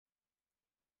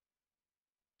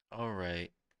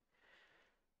Alright,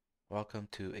 welcome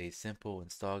to a simple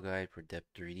install guide for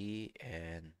Depth3D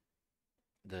and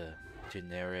the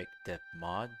generic Depth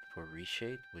mod for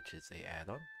ReShade, which is a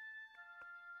add-on.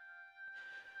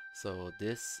 So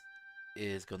this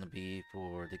is going to be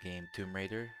for the game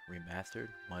Tombraider Remastered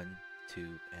 1, 2,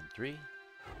 and 3.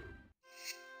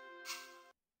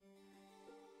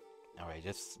 Alright,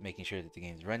 just making sure that the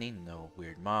game's running, no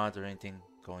weird mods or anything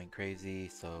going crazy,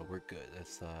 so we're good.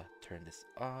 Let's turn this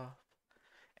off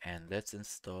and let's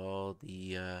install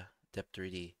the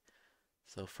Depth3D.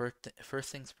 So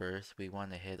first things first, we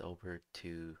want to head over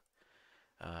to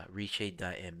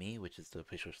ReShade.me, which is the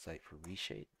official site for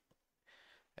ReShade.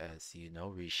 As you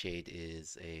know, ReShade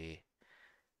is a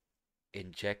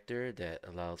injector that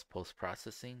allows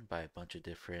post-processing by a bunch of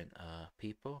different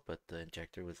people, but the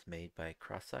injector was made by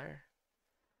Crosshair.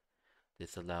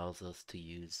 This allows us to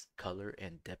use color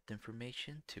and depth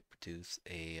information to produce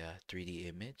a 3D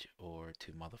image or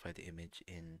to modify the image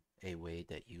in a way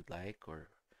that you like or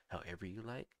however you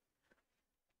like.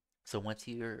 So once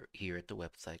you're here at the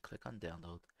website, click on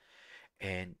download.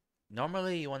 And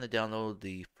normally you want to download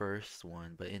the first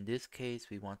one, but in this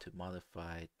case we want to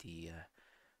modify the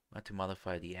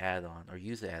add-on or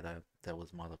use the add-on that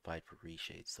was modified for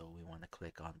ReShade. So we want to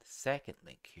click on the second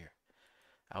link here.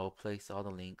 I will place all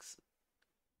the links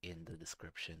in the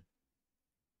description.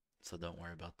 So don't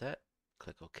worry about that.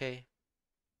 Click OK.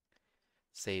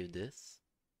 Save this.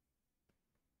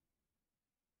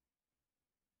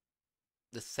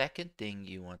 The second thing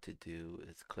you want to do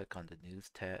is click on the news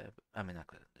tab. I mean, not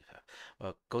click on the news tab.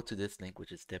 Well, go to this link,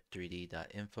 which is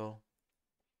depth3d.info.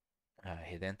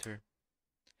 Hit enter.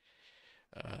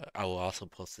 I will also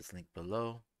post this link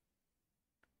below.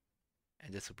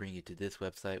 And this will bring you to this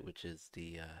website, which is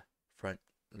the front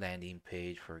landing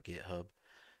page for GitHub.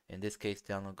 In this case,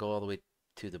 go all the way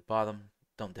to the bottom.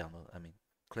 Don't download, I mean,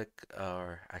 click,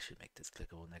 or I should make this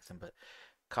clickable next time, but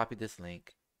copy this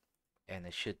link and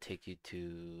it should take you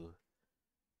to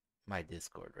my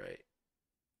Discord, right?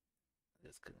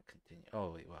 Just gonna continue.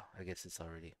 Oh wait, well, I guess it's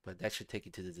already, but that should take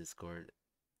you to the Discord.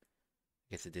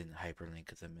 I guess it didn't hyperlink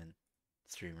because I'm in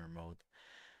streamer mode.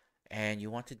 And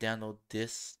you want to download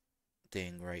this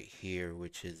thing right here,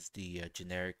 which is the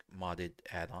generic modded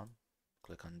add-on.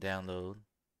 Click on download.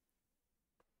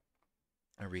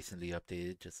 I recently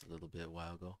updated just a little bit a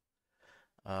while ago.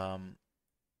 Um,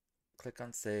 Click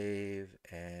on save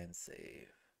and save.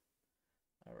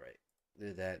 All right,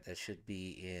 do that. That should be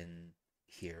in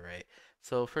here, right?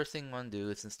 So first thing I want to do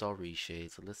is install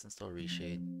ReShade. So let's install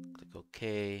ReShade. Click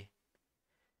OK.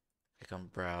 Click on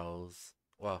browse.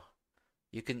 Well,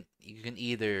 you can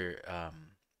either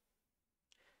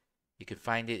you can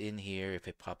find it in here if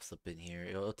it pops up in here.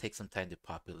 It'll take some time to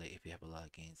populate if you have a lot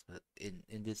of games. But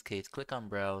in this case, click on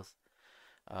browse.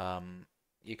 Um,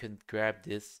 you can grab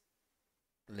this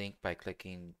link by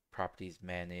clicking properties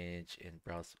manage and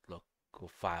browse local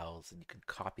files, and you can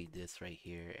copy this right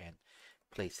here and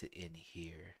place it in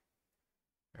here,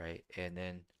 right? And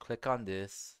then click on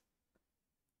this.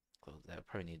 Close that.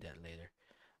 Probably need that later.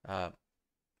 Uh,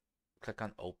 Click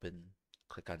on open.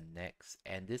 Click on next,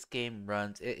 and this game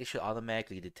runs. It should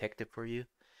automatically detect it for you,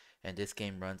 and this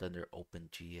game runs under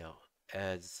OpenGL.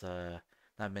 As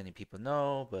not many people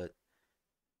know, but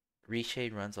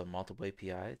ReShade runs on multiple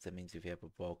APIs. That means if you have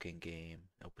a Vulkan game,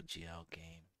 OpenGL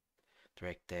game,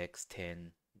 DirectX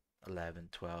 10, 11,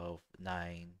 12,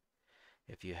 9.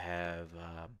 If you have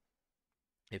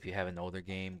an older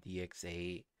game,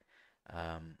 DX8,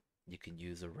 you can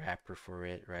use a wrapper for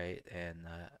it, right?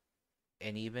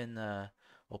 And even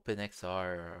OpenXR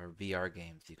or VR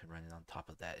games, you can run it on top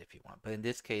of that if you want. But in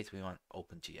this case, we want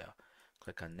OpenGL.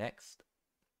 Click on next.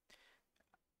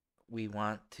 We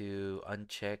want to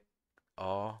uncheck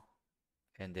all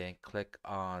and then click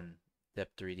on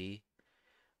Depth3D.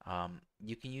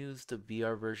 You can use the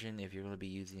VR version if you're going to be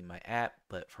using my app,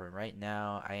 but for right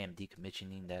now, I am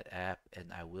decommissioning that app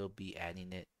and I will be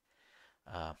adding it.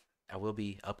 Uh, I will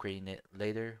be upgrading it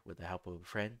later with the help of a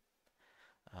friend.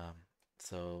 Um,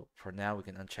 so for now, we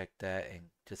can uncheck that and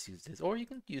just use this, or you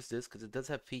can use this because it does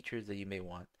have features that you may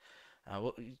want.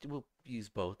 We'll use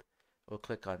both. We'll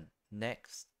click on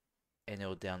next, and it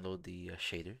will download the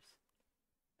shaders.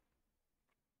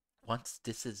 Once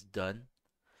this is done,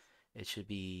 it should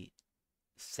be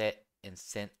set and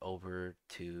sent over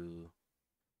to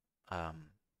um,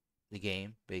 the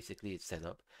game. Basically, it's set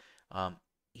up. Um,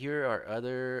 Here are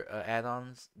other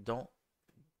add-ons. Don't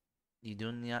you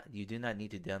do not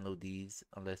need to download these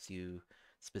unless you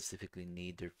specifically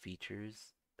need their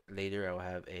features. Later, I'll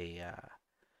have a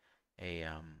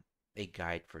a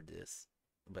guide for this.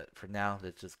 But for now,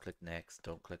 let's just click next.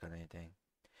 Don't click on anything.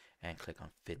 and click on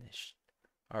finish.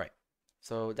 All right,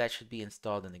 so that should be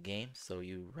installed in the game. So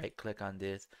you right click on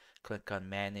this, click on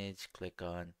manage, click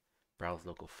on browse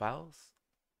local files,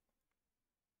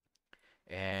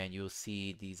 and you'll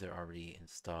see these are already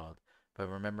installed. But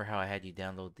remember how I had you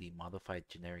download the modified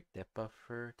generic depth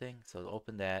buffer thing? So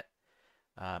open that.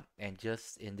 And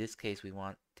just in this case, we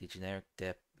want the generic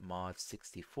depth mod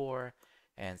 64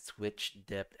 and Switch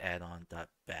Depth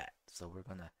Add-on.bat. So we're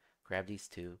gonna grab these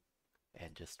two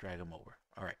and just drag them over.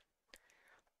 All right.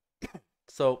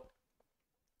 So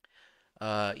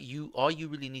all you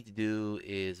really need to do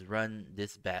is run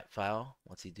this bat file.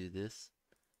 Once you do this,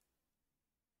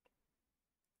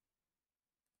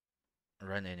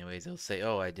 run anyways, it'll say,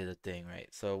 oh, I did a thing, right?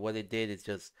 So what it did is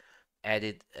just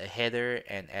added a header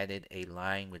and added a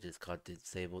line which is called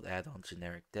disabled add-on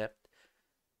generic depth,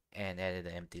 and added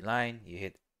an empty line. You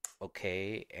hit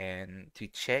OK, and to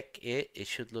check it, it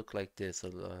should look like this.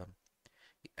 So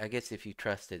I guess if you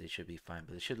trust it, it should be fine,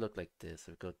 but it should look like this.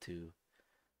 So go to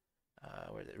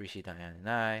where the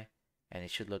ReShade.ini, and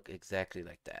it should look exactly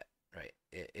like that, right?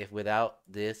 If without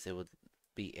this, it would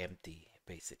be empty,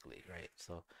 basically, right?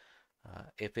 So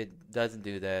if it doesn't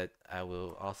do that, I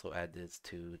will also add this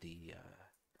to the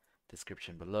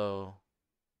description below.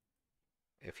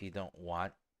 If you don't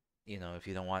want, if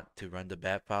you don't want to run the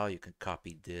bat file, you can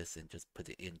copy this and just put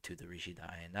it into the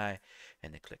ReShade.ini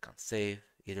and then click on save.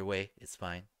 Either way, it's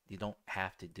fine. You don't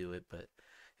have to do it, but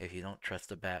if you don't trust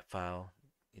the bat file,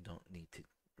 you don't need to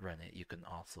run it. You can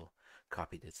also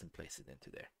copy this and place it into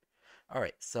there. All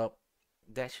right, so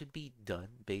that should be done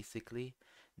basically.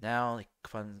 Now it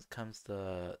comes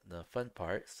the fun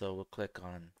part. So we'll click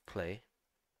on play.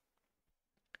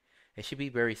 It should be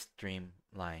very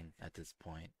streamlined at this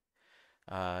point.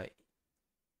 Uh,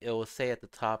 it will say at the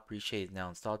top, ReShade is now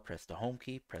installed. Press the home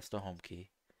key. Press the home key.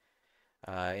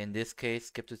 In this case,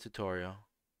 skip the tutorial,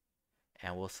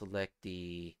 and we'll select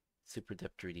the Super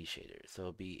Depth 3D shader. So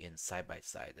it'll be in side by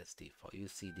side as default. You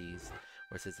see these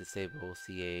where it says disable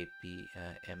CAB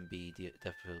MB depth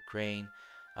of field grain.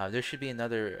 There should be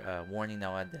another warning.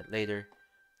 I'll add that later.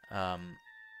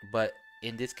 But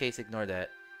in this case, ignore that.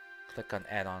 Click on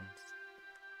add-ons.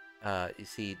 You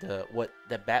see what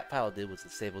the bat file did was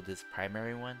disable this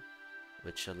primary one,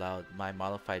 which allowed my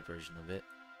modified version of it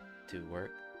to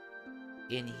work.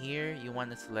 In here, you want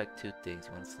to select two things.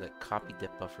 You want to select copy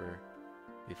depth buffer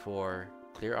before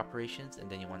clear operations, and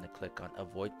then you want to click on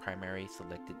avoid primary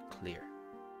selected clear.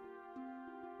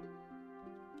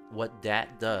 What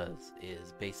that does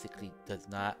is basically does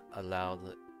not allow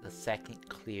the second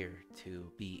clear to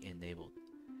be enabled.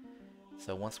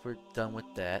 So once we're done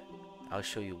with that, I'll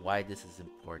show you why this is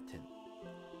important.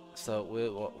 So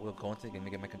we'll go into the game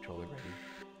and get my controller ready.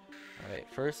 Alright,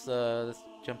 first let's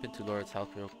jump into Laura's house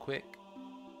real quick.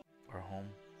 Or home.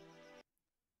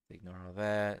 Ignore all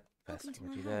that. Fast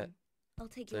forward through that. I'll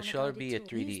take So you it should be a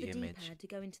 3D Use the image. D-pad to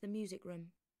go into the music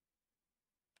room.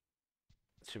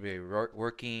 It should be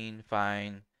working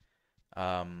fine.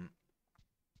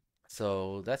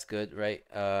 So that's good, right?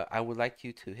 I would like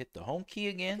you to hit the home key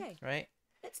again, okay. Right?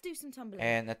 Let's do some tumbling.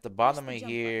 And at the bottom right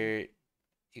here,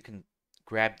 you can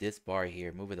grab this bar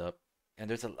here, move it up. And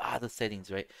there's a lot of settings,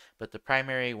 right? But the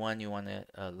primary one you want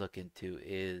to look into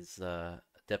is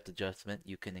depth adjustment.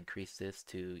 You can increase this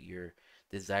to your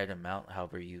desired amount,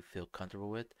 however you feel comfortable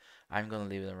with. I'm going to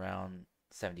leave it around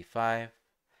 75.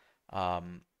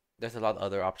 There's a lot of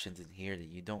other options in here that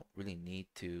you don't really need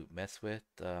to mess with.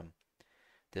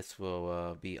 This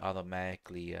will be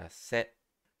automatically set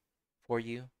for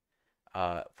you.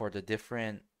 For the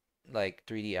different like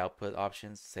 3D output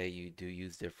options, say you do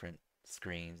use different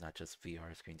screens, not just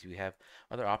VR screens. You have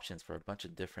other options for a bunch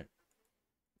of different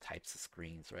types of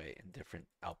screens, right? And different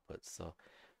outputs. So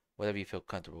whatever you feel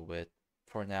comfortable with.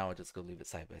 For now, I'll just go leave it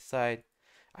side by side.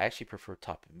 I actually prefer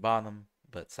top and bottom,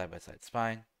 but side by side is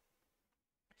fine.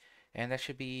 And that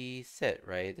should be set,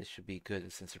 right? This should be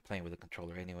good since you're playing with a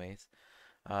controller anyways.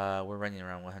 We're running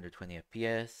around 120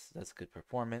 FPS. That's good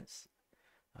performance.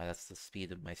 That's the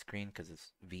speed of my screen because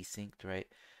it's V-synced, right?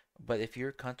 But if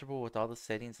you're comfortable with all the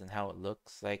settings and how it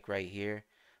looks like right here,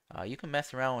 you can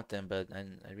mess around with them, but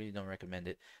I really don't recommend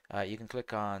it. You can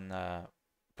click on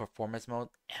performance mode,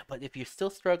 but if you're still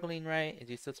struggling, right? If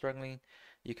you're still struggling,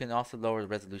 you can also lower the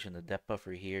resolution of the depth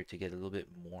buffer here to get a little bit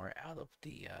more out of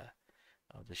the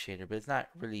shader, but it's not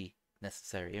really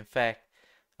necessary. In fact,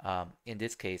 in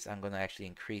this case, I'm going to actually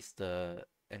increase the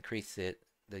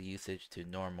usage to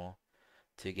normal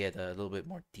to get a little bit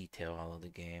more detail out of the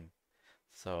game.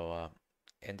 So,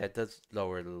 and that does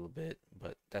lower it a little bit,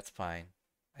 but that's fine.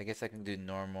 I guess I can do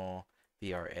normal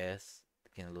VRS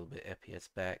to get a little bit FPS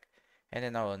back, and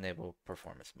then I'll enable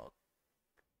performance mode.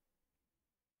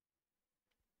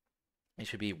 It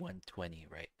should be 120,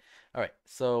 right? All right,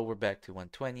 so we're back to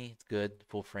 120. It's good,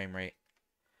 full frame rate.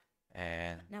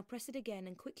 And Now press it again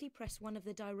and quickly press one of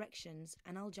the directions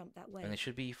and I'll jump that way. it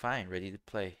should be fine, ready to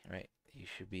play, right? You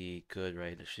should be good,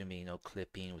 right? There shouldn't be no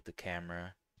clipping with the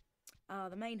camera. Ah,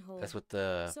 the main hall. That's what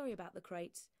the Sorry about the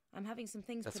crates. I'm having some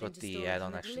things that's put what into the storage and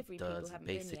add-on the actually delivery people does. It haven't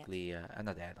been yet. basically,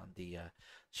 not the add-on, the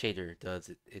shader does.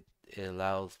 It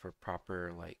allows for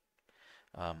proper like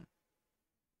um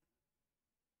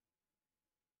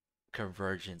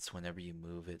convergence whenever you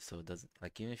move it, so it doesn't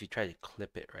like even if you try to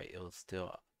clip it, right, it'll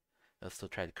still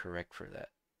try to correct for that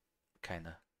kind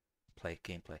of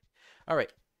gameplay. All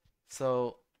right,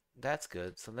 so that's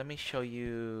good. So let me show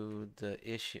you the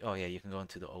issue. Oh yeah, you can go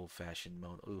into the old-fashioned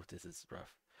mode. Ooh, this is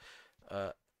rough.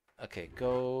 Okay,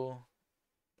 go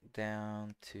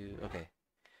down to okay.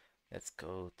 Let's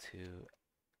go to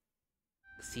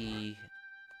see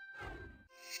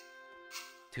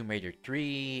Tombraider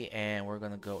 3, and we're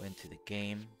gonna go into the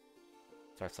game.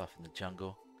 Starts off in the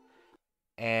jungle,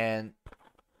 and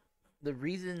the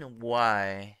reason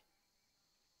why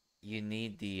you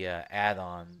need the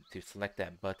add-on to select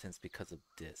that button is because of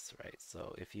this, right?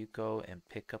 So if you go and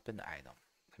pick up an item,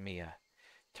 let me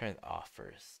turn it off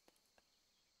first.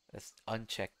 Let's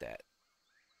uncheck that.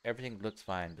 Everything looks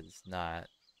fine, but it's not.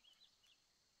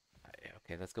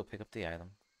 Okay, let's go pick up the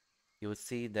item. You will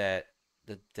see that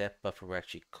the depth buffer will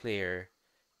actually clear,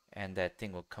 and that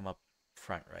thing will come up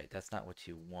front, right? That's not what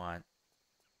you want.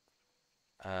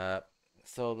 Uh,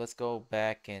 so let's go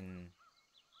back and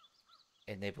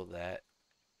enable that.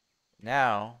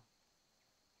 Now,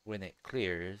 when it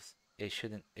clears, it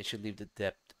should leave the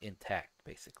depth intact,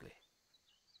 basically.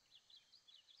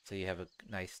 So you have a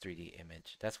nice 3D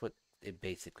image. That's what it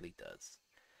basically does.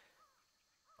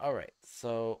 All right,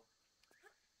 so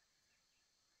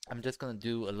I'm just gonna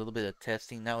do a little bit of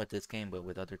testing now with this game, but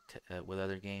with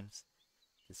other games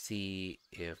to see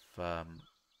if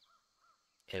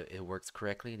it works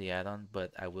correctly, the add-on.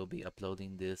 But I will be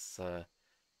uploading this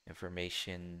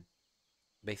information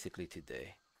basically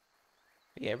today.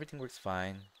 But yeah, everything works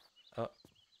fine. Oh,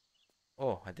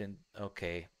 oh, I didn't.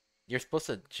 Okay, you're supposed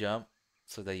to jump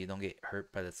so that you don't get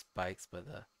hurt by the spikes, but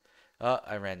oh,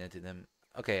 I ran into them.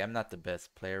 Okay, I'm not the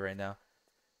best player right now.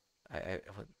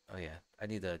 Oh yeah, I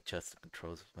need to adjust the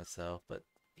controls myself, but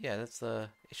yeah, that's it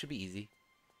should be easy.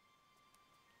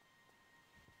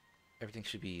 Everything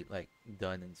should be like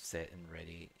done and set and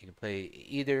ready. You can play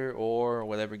either or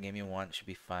whatever game you want, should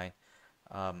be fine.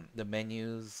 The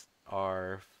menus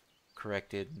are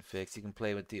corrected and fixed. You can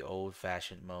play with the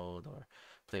old-fashioned mode or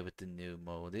play with the new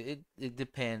mode. It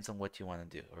depends on what you want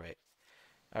to do. All right,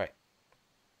 all right.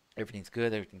 Everything's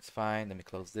good. Everything's fine. Let me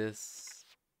close this.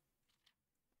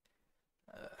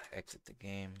 Exit the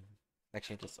game.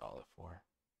 Actually, just all F4.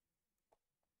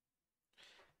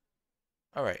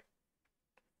 All right.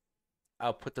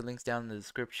 I'll put the links down in the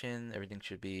description. Everything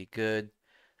should be good.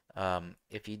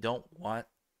 If you don't want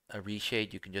a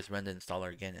reshade, you can just run the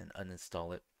installer again and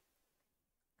uninstall it.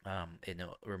 And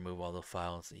it'll remove all the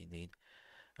files that you need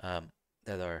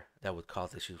that would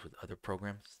cause issues with other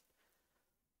programs.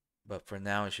 But for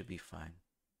now, it should be fine.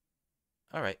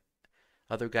 All right.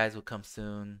 Other guys will come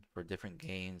soon for different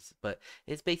games, but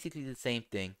it's basically the same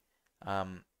thing.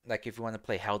 Like if you want to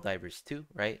play Helldivers 2,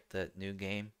 right? The new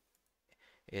game.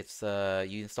 It's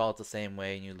you install it the same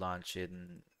way and you launch it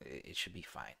and it should be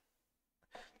fine.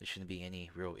 There shouldn't be any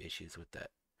real issues with that.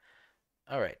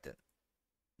 All right then.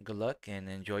 Good luck and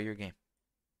enjoy your game.